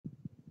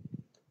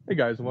Hey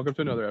guys, and welcome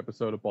to another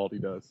episode of Baldy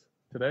Does.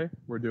 Today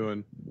we're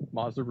doing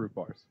Mazda roof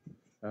bars.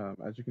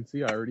 As you can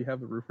see, I already have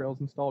the roof rails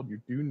installed.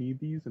 You do need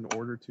these in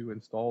order to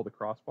install the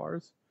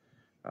crossbars.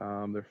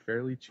 They're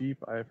fairly cheap.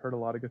 I've heard a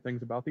lot of good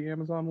things about the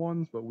Amazon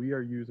ones, but we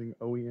are using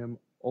OEM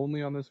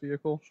only on this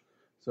vehicle.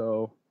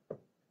 So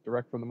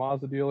direct from the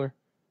Mazda dealer,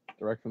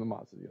 direct from the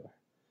Mazda dealer.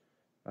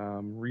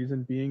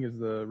 Reason being is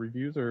the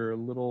reviews are a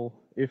little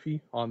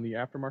iffy on the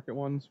aftermarket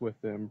ones with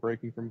them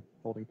breaking from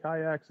holding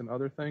kayaks and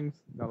other things.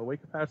 Now the weight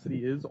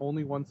capacity is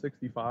only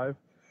 165,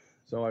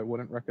 so I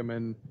wouldn't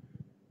recommend,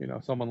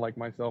 someone like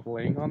myself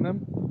laying on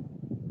them,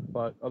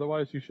 but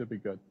otherwise you should be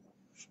good.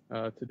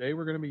 Today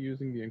we're going to be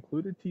using the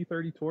included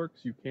T30 Torx.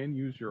 You can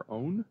use your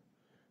own,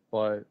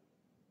 but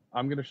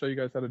I'm going to show you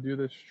guys how to do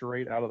this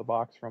straight out of the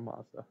box from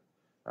Mazda.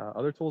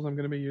 Other tools I'm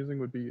going to be using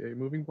would be a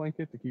moving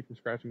blanket to keep from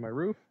scratching my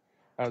roof,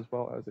 as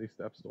well as a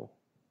step stool.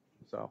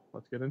 So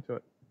let's get into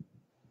it.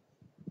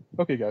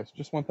 Okay guys,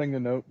 just one thing to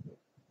note.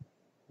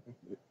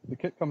 The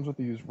kit comes with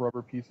these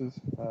rubber pieces.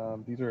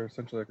 These are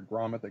essentially like a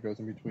grommet that goes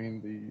in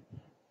between the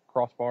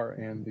crossbar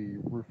and the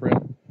roof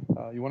rail.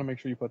 You want to make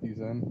sure you put these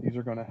in. These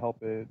are going to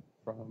help it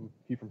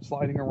keep from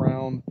sliding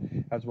around,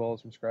 as well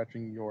as from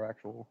scratching your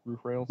actual roof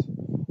rails.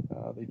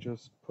 They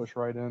just push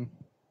right in,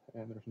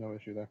 and there's no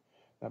issue there.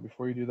 Now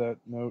before you do that,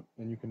 note,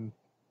 and you can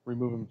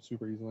remove them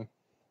super easily.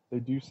 They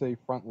do say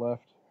front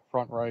left,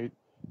 front right,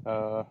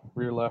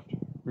 rear left,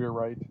 rear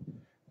right.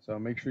 So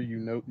make sure you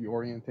note the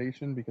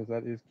orientation, because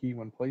that is key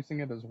when placing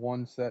it, as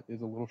one set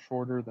is a little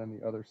shorter than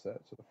the other set.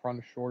 So the front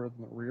is shorter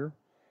than the rear.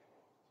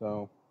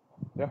 So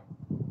yeah,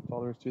 that's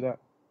all there is to that.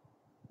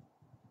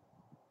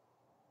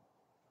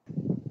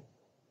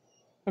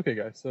 Okay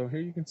guys, so here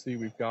you can see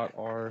we've got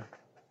our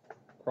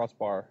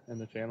crossbar in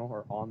the channel,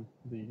 or on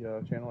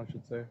the channel I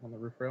should say, on the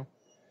roof rail.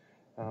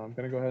 I'm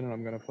going to go ahead and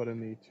I'm going to put in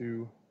the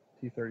two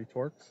T30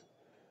 Torx.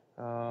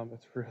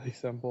 It's really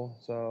simple,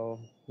 so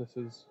this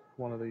is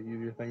one of the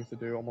easier things to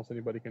do. Almost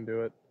anybody can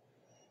do it.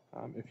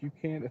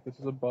 If this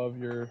is above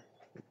your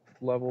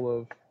level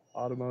of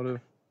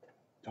automotive,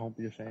 don't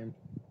be ashamed.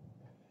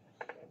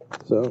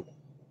 So,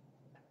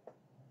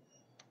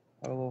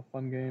 have a little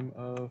fun game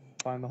of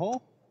find the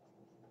hole.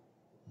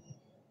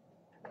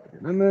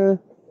 Get in there.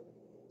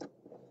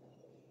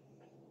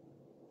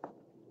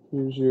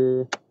 Here's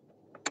your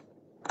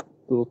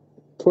little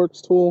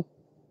Torx tool.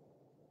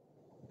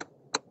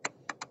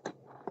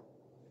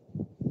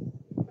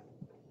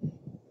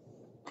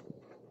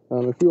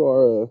 If you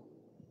are a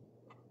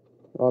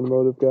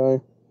automotive guy,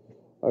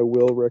 I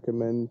will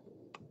recommend,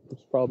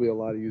 it's probably a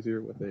lot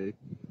easier with a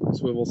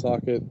swivel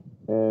socket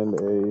and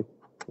a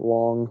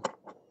long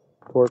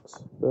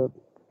Torx bit.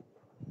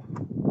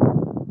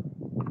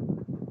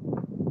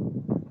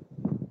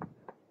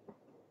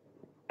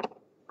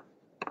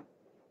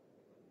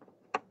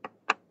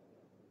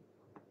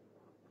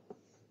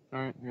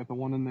 Alright, I got the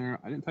one in there.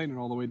 I didn't tighten it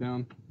all the way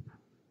down,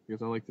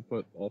 because I like to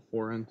put all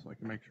four in so I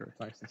can make sure it's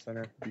nice and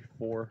center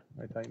before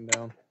I tighten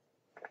down.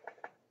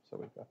 So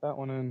we've got that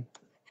one in.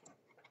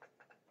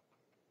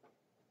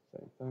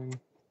 Same thing.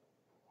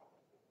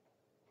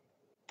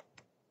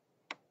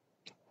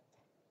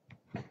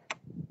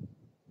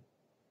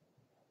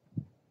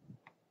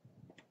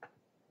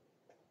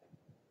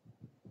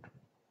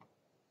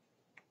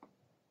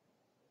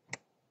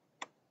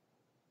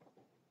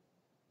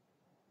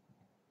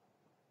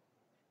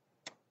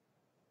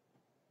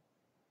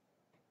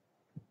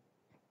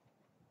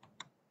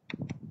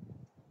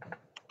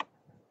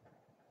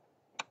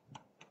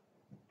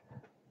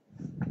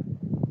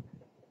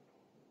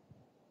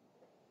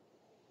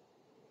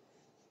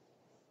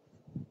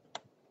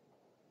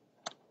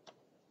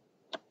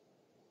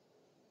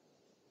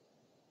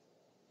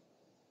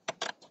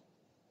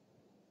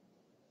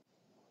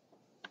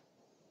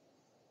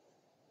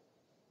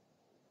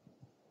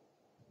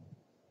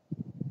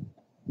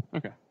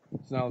 Okay,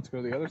 so now let's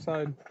go to the other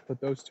side, put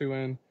those two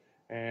in,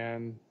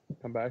 and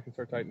come back and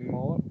start tightening them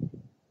all up.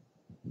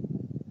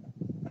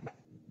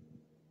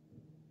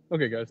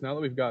 Okay guys, now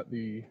that we've got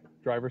the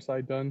driver's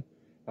side done,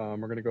 we're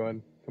going to go ahead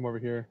and come over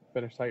here,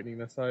 finish tightening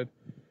this side.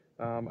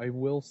 I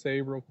will say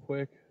real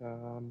quick,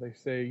 they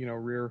say,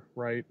 rear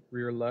right,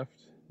 rear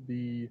left.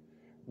 The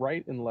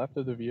right and left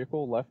of the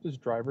vehicle, left is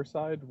driver's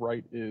side,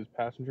 right is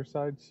passenger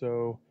side.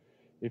 So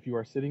if you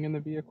are sitting in the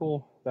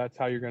vehicle, that's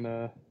how you're going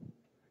to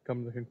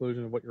come to the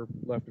conclusion of what your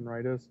left and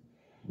right is.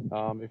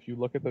 If you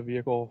look at the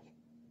vehicle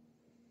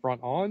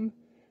front on,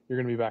 you're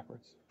going to be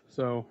backwards.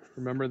 So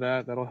remember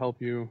that. That'll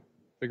help you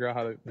figure out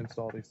how to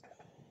install these.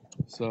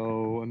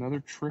 So another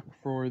trick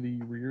for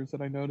the rears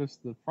that I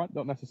noticed, the front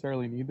don't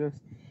necessarily need this,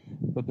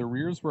 but the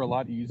rears were a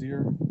lot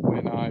easier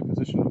when I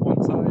positioned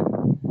one side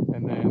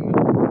and then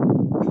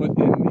put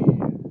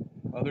in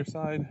the other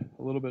side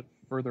a little bit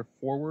further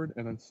forward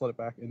and then slid it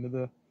back into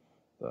the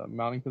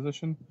mounting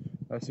position.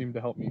 That seemed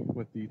to help me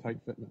with the tight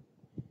fitment.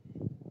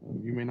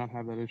 You may not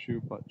have that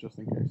issue, but just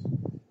in case.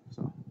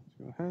 So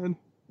let's go ahead,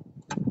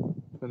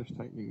 finish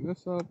tightening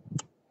this up.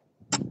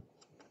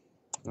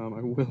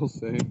 I will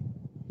say, it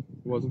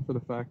wasn't for the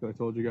fact that I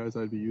told you guys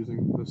I'd be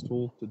using this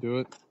tool to do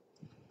it.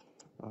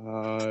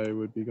 I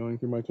would be going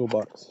through my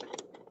toolbox.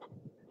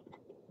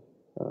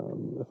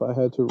 If I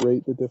had to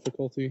rate the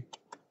difficulty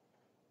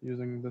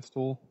using this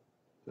tool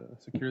to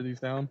secure these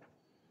down,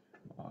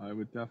 I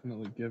would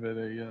definitely give it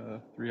a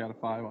 3 out of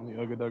 5 on the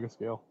Ugga Dugga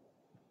scale.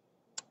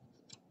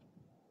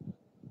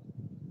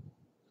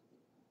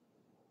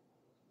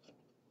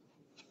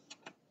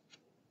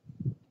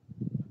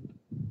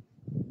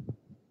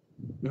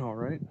 All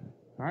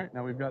right,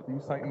 now we've got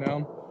these tightened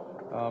down.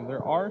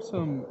 There are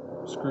some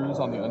screws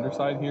on the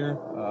underside here.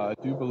 I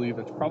do believe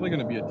it's probably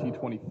going to be a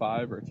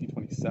T25 or a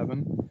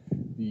T27.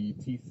 The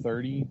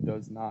T30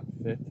 does not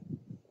fit.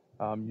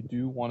 You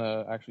do want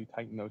to actually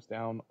tighten those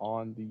down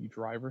on the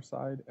driver's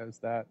side, as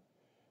that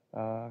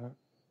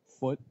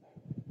foot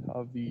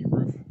of the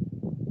roof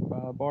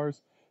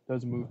bars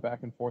does move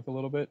back and forth a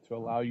little bit to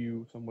allow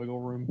you some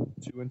wiggle room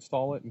to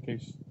install it in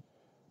case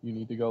you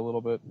need to go a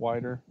little bit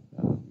wider.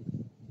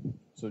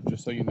 So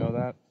just so you know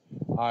that.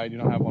 I do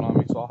not have one on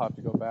me, so I'll have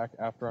to go back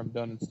after I'm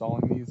done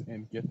installing these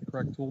and get the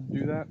correct tool to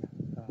do that.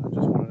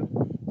 Just wanted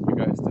you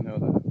guys to know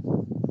that.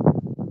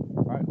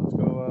 All right, let's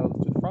go. Let's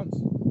do the fronts.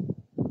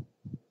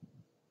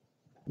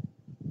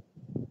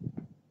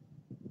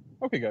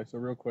 Okay, guys. So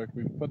real quick,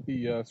 we've put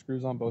the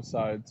screws on both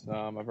sides.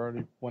 I've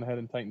already went ahead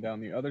and tightened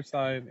down the other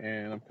side,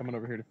 and I'm coming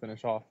over here to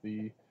finish off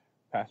the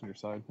passenger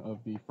side of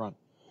the front.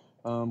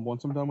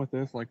 Once I'm done with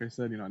this, like I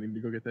said, I need to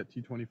go get that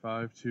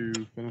T25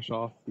 to finish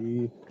off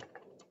the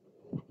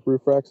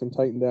roof racks and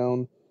tighten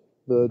down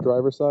the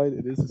driver's side.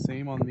 It is the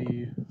same on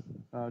the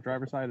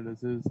driver's side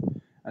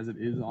as it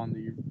is on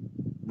the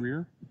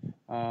rear.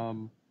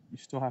 You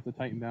still have to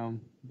tighten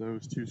down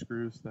those 2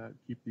 screws that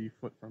keep the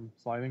foot from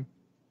sliding.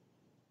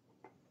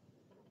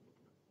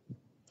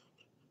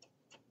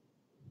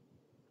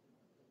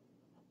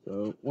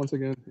 So once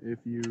again, if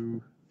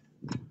you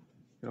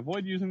can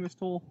avoid using this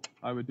tool,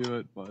 I would do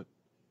it, but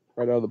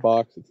right out of the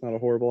box, it's not a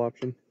horrible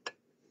option.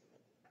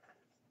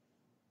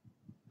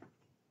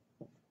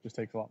 Just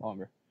takes a lot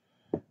longer.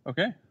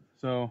 Okay,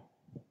 so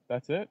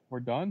that's it. We're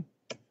done.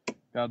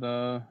 Got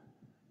the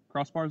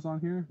crossbars on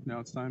here. Now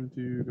it's time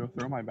to go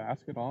throw my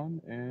basket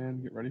on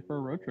and get ready for a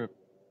road trip.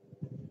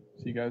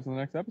 See you guys in the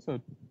next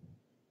episode.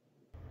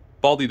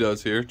 Baldy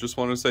Does here. Just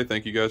wanted to say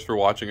thank you guys for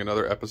watching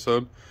another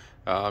episode.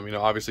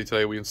 Obviously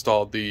today we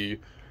installed the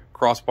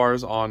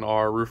crossbars on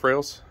our roof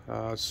rails.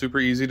 Super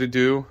easy to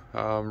do.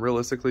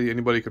 Realistically,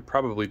 anybody could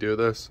probably do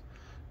this.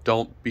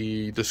 Don't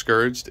be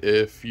discouraged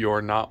if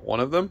you're not one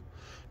of them.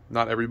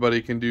 Not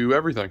everybody can do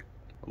everything.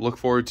 Look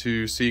forward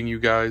to seeing you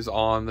guys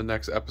on the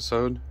next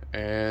episode,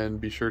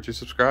 and be sure to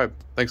subscribe.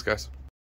 Thanks, guys.